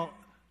whale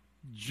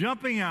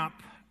jumping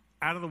up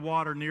out of the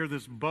water near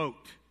this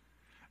boat.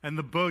 And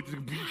the boat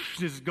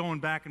is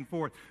going back and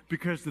forth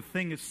because the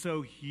thing is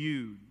so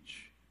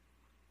huge.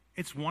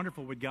 It's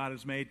wonderful what God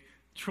has made.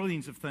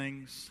 Trillions of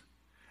things.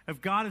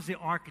 If God is the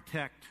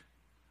architect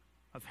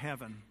of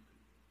heaven,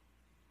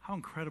 how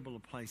incredible a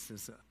place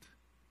is it?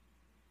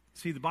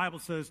 See, the Bible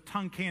says,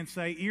 tongue can't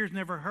say, ears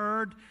never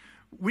heard.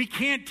 We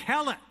can't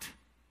tell it.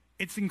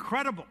 It's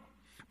incredible.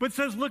 But it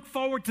says, look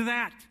forward to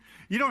that.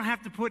 You don't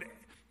have to put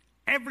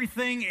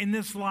everything in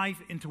this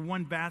life into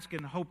one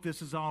basket and hope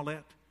this is all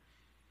it.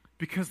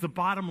 Because the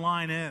bottom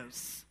line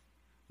is,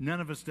 none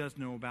of us does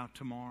know about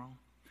tomorrow.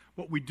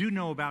 What we do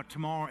know about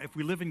tomorrow, if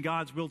we live in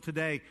God's will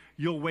today,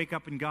 you'll wake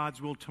up in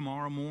God's will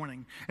tomorrow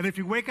morning. And if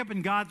you wake up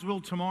in God's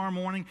will tomorrow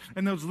morning,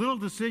 and those little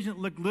decisions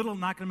look little,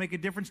 not going to make a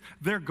difference,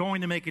 they're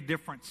going to make a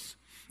difference.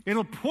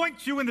 It'll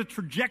point you in the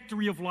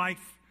trajectory of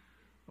life,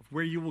 of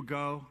where you will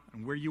go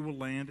and where you will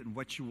land and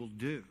what you will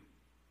do.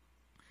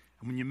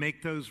 And when you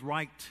make those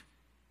right,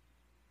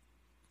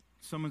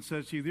 someone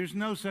says to you, there's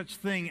no such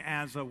thing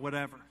as a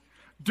whatever.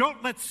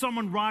 Don't let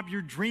someone rob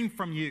your dream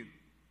from you.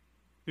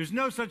 There's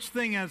no such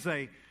thing as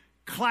a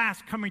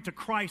class coming to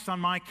Christ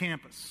on my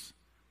campus.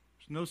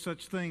 There's no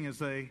such thing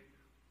as a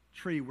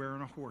tree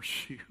wearing a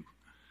horseshoe.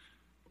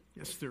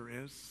 Yes, there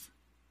is.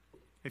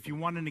 If you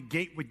want to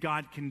negate what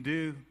God can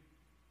do,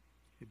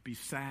 it'd be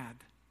sad.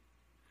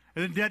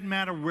 And it doesn't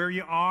matter where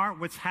you are,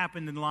 what's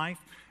happened in life.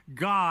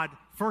 God,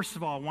 first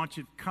of all, wants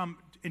you to come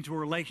into a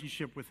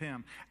relationship with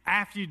Him.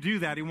 After you do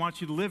that, He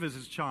wants you to live as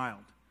His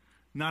child,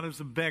 not as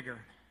a beggar,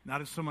 not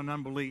as someone in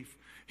unbelief.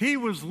 He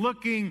was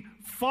looking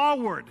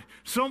forward.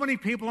 So many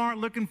people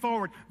aren't looking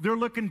forward. They're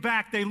looking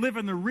back. They live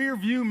in the rear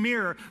view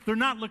mirror. They're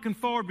not looking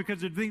forward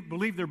because they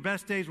believe their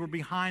best days were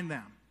behind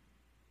them.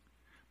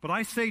 But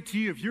I say to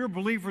you, if you're a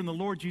believer in the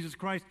Lord Jesus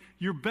Christ,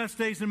 your best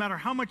days, no matter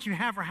how much you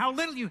have or how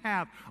little you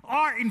have,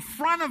 are in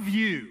front of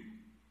you.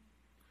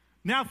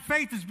 Now,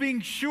 faith is being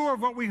sure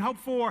of what we hope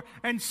for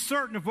and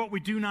certain of what we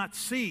do not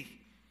see.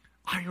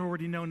 I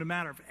already know no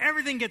matter if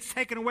everything gets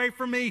taken away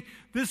from me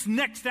this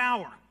next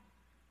hour,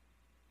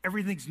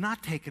 everything's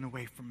not taken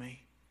away from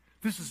me.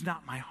 This is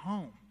not my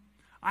home.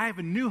 I have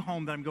a new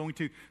home that I'm going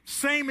to.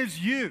 Same as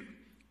you.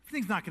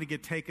 Everything's not going to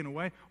get taken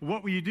away.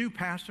 What will you do,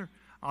 Pastor?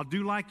 I'll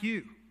do like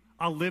you.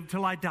 I'll live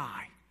till I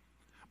die.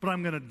 But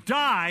I'm going to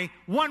die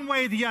one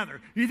way or the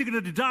other. You're either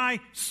going to die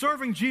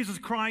serving Jesus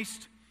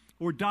Christ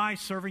or die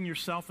serving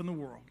yourself and the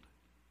world.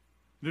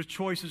 There's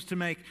choices to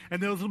make,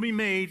 and those will be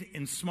made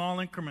in small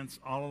increments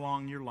all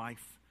along your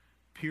life,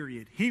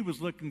 period. He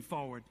was looking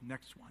forward.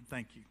 Next one.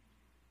 Thank you.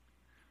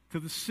 To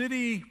the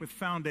city with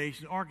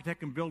foundations,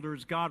 architect and builder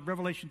is God,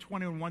 Revelation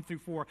 21, 1 through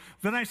 4.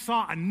 Then I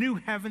saw a new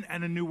heaven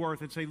and a new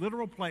earth. It's a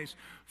literal place.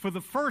 For the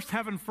first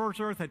heaven,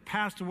 first earth had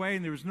passed away,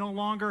 and there was no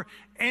longer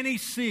any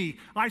sea.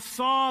 I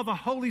saw the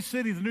holy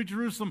city, the New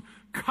Jerusalem,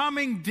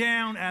 coming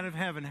down out of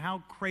heaven.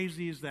 How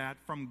crazy is that?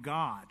 From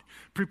God.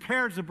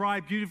 Prepared as a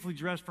bride beautifully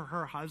dressed for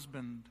her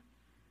husband.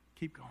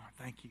 Keep going.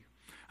 Thank you.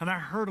 And I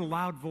heard a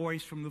loud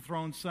voice from the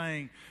throne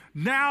saying,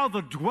 now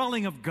the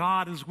dwelling of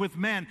God is with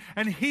men,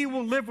 and He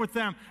will live with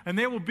them, and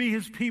they will be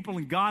His people,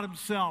 and God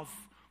Himself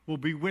will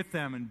be with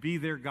them and be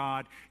their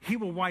God. He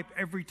will wipe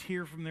every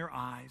tear from their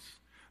eyes.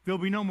 There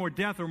will be no more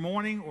death or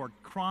mourning or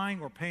crying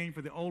or pain,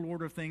 for the old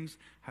order of things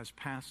has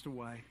passed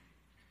away.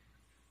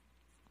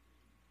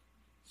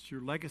 It's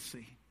your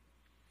legacy.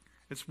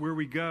 It's where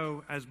we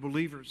go as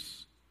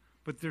believers.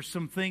 But there's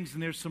some things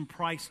and there's some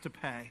price to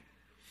pay.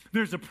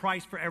 There's a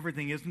price for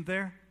everything, isn't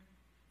there?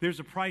 There's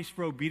a price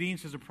for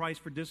obedience. There's a price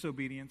for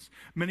disobedience.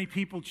 Many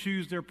people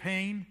choose their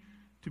pain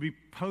to be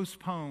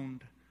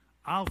postponed.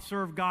 I'll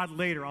serve God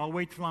later. I'll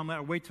wait till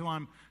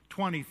I'm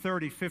 20,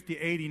 30, 50,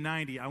 80,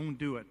 90. I won't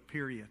do it,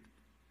 period.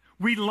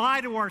 We lie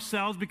to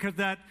ourselves because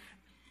that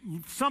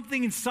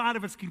something inside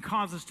of us can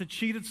cause us to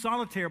cheat at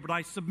solitaire. But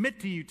I submit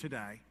to you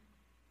today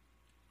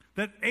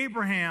that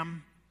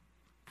Abraham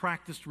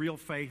practiced real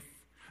faith.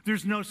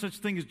 There's no such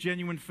thing as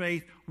genuine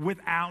faith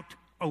without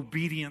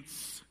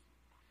obedience.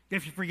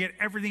 If you forget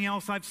everything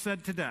else I've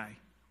said today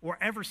or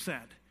ever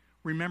said,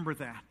 remember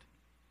that.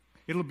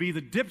 It'll be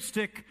the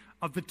dipstick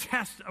of the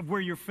test of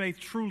where your faith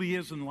truly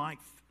is in life.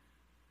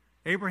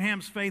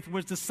 Abraham's faith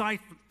was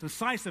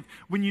decisive.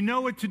 When you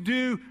know what to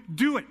do,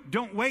 do it.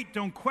 Don't wait.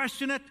 Don't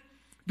question it.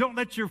 Don't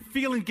let your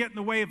feelings get in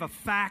the way of a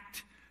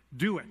fact.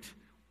 Do it.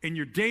 In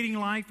your dating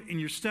life, in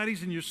your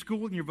studies, in your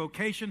school, in your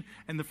vocation,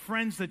 and the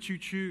friends that you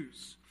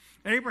choose.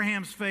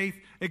 Abraham's faith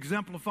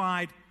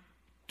exemplified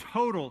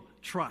total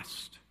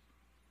trust.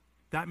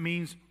 That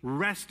means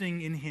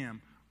resting in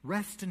Him.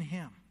 Rest in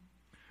Him.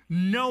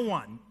 No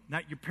one,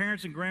 not your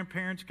parents and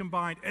grandparents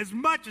combined, as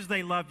much as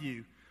they love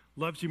you,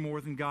 loves you more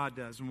than God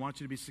does and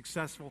wants you to be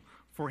successful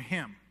for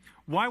Him.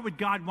 Why would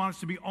God want us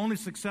to be only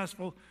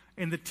successful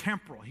in the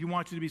temporal? He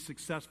wants you to be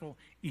successful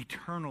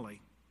eternally.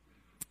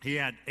 He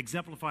had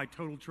exemplified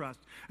total trust,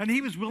 and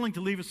He was willing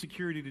to leave His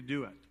security to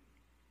do it.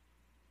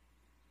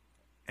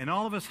 And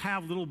all of us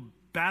have little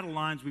battle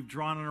lines we've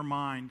drawn in our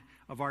mind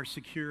of our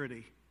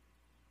security.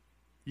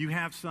 You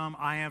have some,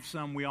 I have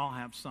some, we all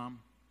have some.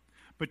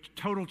 But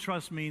total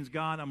trust means,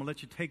 God, I'm going to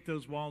let you take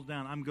those walls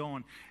down. I'm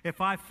going.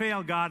 If I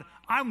fail, God,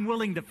 I'm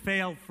willing to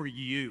fail for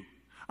you.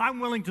 I'm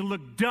willing to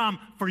look dumb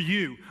for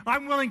you.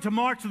 I'm willing to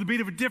march to the beat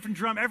of a different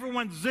drum.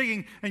 Everyone's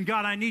zigging, and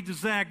God, I need to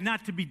zag,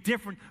 not to be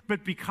different,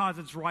 but because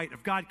it's right.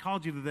 If God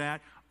called you to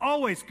that,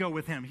 always go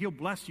with Him. He'll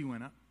bless you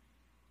in it.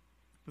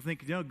 But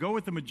think, go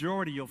with the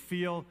majority. You'll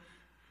feel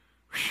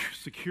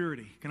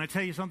security. Can I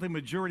tell you something?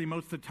 Majority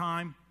most of the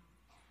time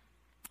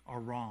are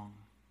wrong.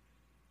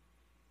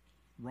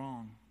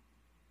 Wrong.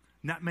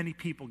 Not many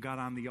people got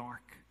on the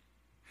ark.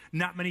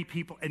 Not many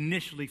people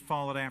initially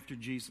followed after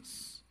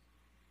Jesus.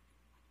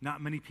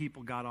 Not many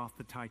people got off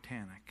the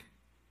Titanic.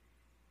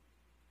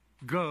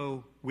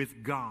 Go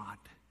with God.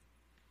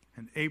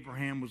 And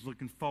Abraham was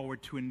looking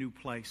forward to a new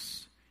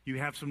place. You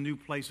have some new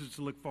places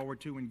to look forward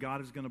to, and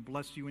God is going to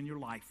bless you in your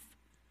life.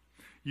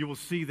 You will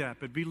see that,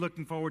 but be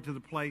looking forward to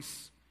the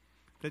place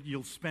that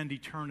you'll spend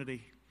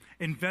eternity.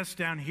 Invest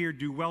down here,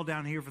 do well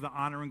down here for the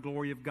honor and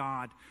glory of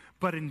God,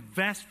 but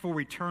invest for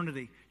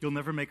eternity. You'll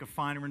never make a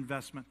finer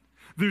investment.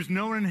 There's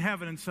no one in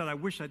heaven and said, I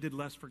wish I did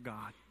less for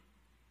God.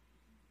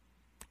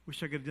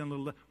 Wish I could have done a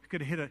little,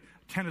 could have hit a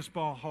tennis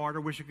ball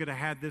harder, wish I could have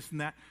had this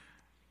and that.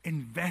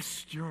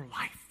 Invest your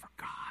life for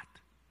God.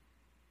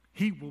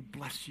 He will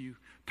bless you.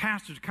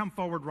 Pastors, come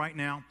forward right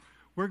now.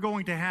 We're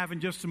going to have in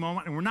just a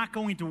moment, and we're not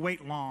going to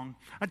wait long,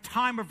 a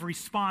time of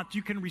response.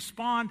 You can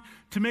respond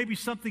to maybe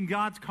something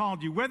God's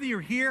called you. Whether you're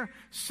here,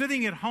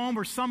 sitting at home,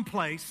 or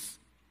someplace,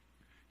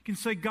 you can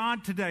say,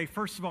 God, today,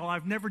 first of all,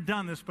 I've never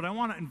done this, but I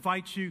want to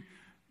invite you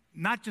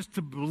not just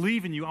to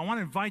believe in you. I want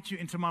to invite you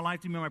into my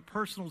life to be my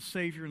personal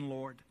Savior and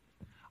Lord.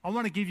 I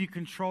want to give you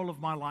control of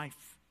my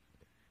life.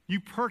 You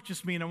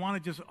purchased me, and I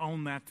want to just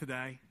own that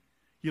today.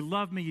 You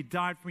love me. You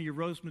died for me. You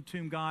rose from the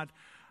tomb, God.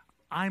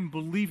 I'm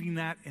believing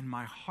that in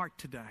my heart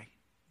today,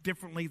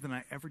 differently than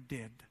I ever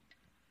did,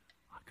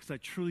 because I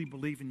truly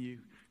believe in you.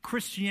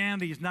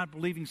 Christianity is not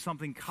believing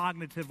something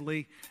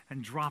cognitively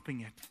and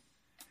dropping it.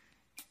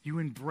 You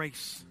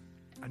embrace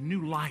a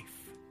new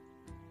life,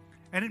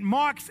 and it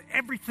marks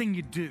everything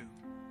you do.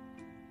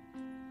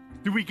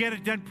 Do we get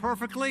it done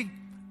perfectly?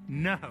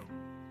 No.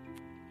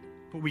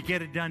 But we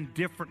get it done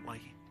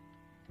differently.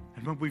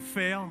 And when we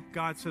fail,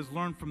 God says,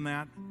 learn from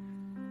that.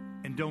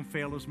 And don't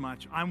fail as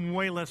much. I'm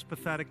way less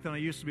pathetic than I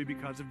used to be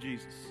because of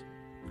Jesus.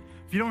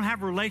 If you don't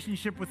have a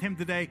relationship with him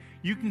today,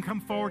 you can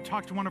come forward,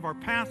 talk to one of our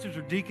pastors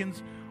or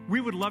deacons.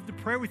 We would love to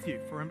pray with you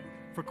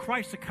for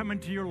Christ to come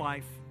into your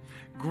life.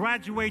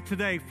 Graduate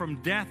today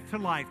from death to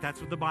life.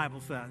 That's what the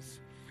Bible says.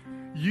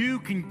 You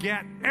can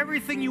get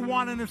everything you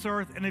want on this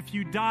earth, and if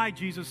you die,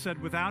 Jesus said,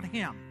 without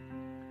him,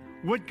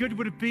 what good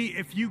would it be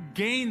if you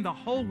gained the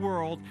whole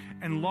world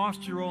and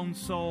lost your own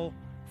soul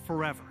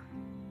forever?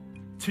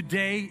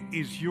 Today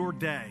is your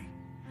day.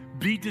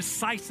 Be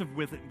decisive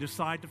with it and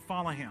decide to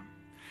follow him.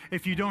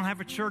 If you don't have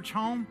a church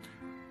home,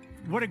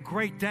 what a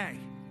great day.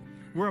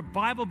 We're a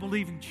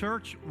Bible-believing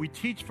church. We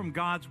teach from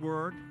God's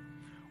word.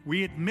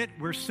 We admit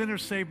we're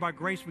sinners saved by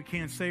grace. We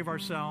can't save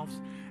ourselves.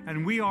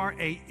 And we are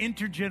an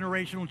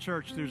intergenerational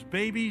church. There's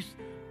babies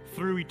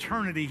through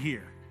eternity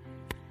here,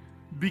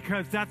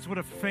 because that's what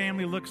a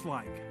family looks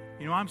like.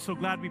 You know, I'm so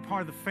glad to be part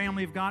of the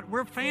family of God.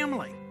 We're a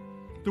family.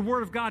 The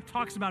Word of God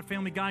talks about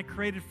family. God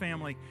created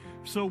family.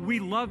 So we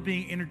love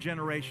being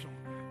intergenerational.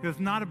 It's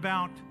not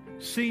about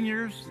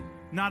seniors,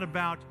 not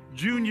about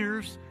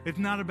juniors. It's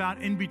not about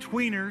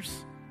in-betweeners.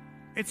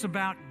 It's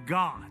about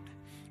God.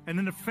 And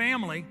in the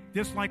family,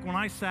 just like when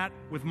I sat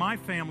with my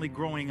family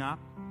growing up,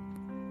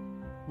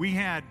 we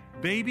had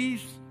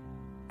babies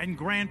and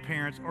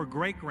grandparents or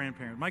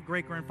great-grandparents. My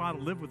great-grandfather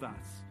lived with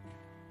us.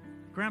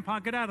 Grandpa,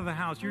 get out of the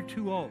house. You're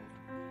too old.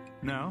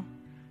 No.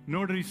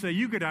 Nor did he say,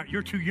 you get out.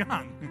 You're too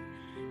young.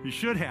 You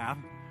should have.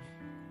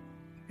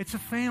 It's a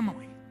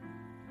family.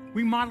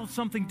 We modeled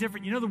something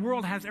different. You know, the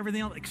world has everything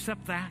else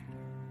except that.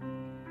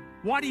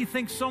 Why do you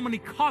think so many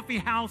coffee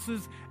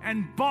houses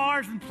and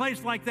bars and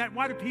places like that,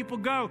 why do people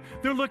go?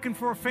 They're looking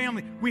for a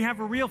family. We have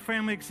a real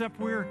family, except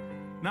we're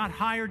not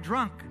high or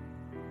drunk.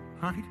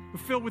 Right? We're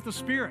filled with the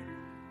Spirit.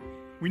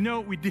 We know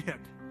what we did.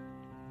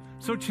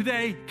 So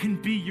today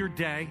can be your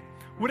day.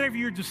 Whatever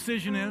your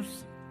decision is,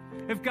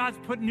 if God's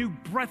put new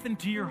breath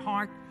into your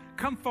heart,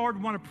 come forward.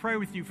 We want to pray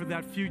with you for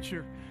that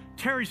future.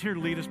 Terry's here to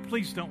lead us.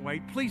 Please don't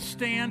wait. Please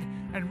stand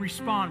and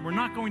respond. We're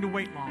not going to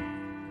wait long.